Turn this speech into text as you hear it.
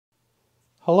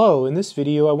Hello, in this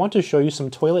video I want to show you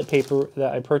some toilet paper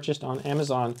that I purchased on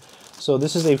Amazon. So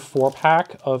this is a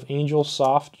 4-pack of Angel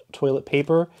Soft toilet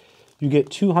paper. You get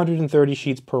 230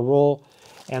 sheets per roll,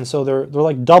 and so they're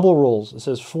like double rolls. It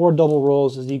says 4 double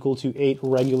rolls is equal to 8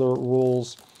 regular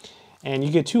rolls. And you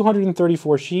get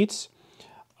 234 sheets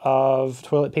of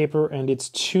toilet paper, and it's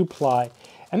 2-ply.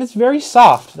 And it's very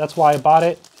soft. That's why I bought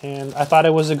it, and I thought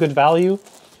it was a good value.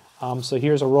 So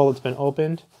here's a roll that's been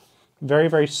opened. Very,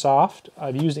 very soft.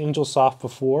 I've used Angel Soft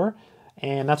before,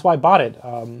 and that's why I bought it.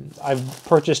 I've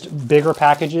purchased bigger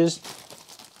packages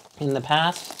in the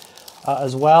past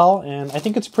as well, and I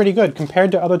think it's pretty good.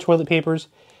 Compared to other toilet papers,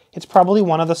 it's probably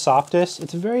one of the softest.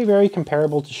 It's very, very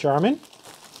comparable to Charmin.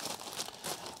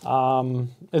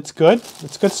 It's good.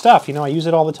 It's good stuff. You know, I use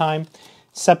it all the time.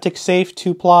 Septic safe,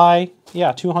 2-ply.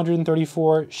 Yeah,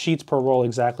 234 sheets per roll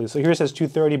exactly. So here it says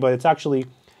 230, but it's actually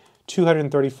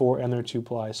 234 and they're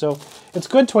 2-ply. So it's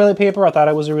good toilet paper. I thought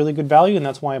it was a really good value, and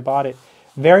that's why I bought it.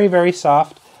 Very, very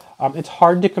soft. It's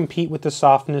hard to compete with the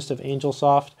softness of Angel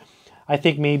Soft. I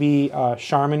think maybe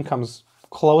Charmin comes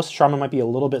close. Charmin might be a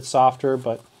little bit softer,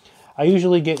 but I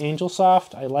usually get Angel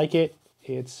Soft. I like it.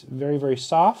 It's very, very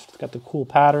soft. It's got the cool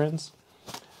patterns.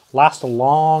 Lasts a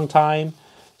long time.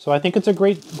 So I think it's a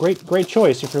great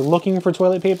choice. If you're looking for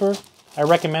toilet paper, I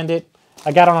recommend it.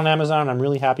 I got it on Amazon and I'm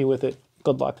really happy with it.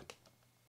 Good luck.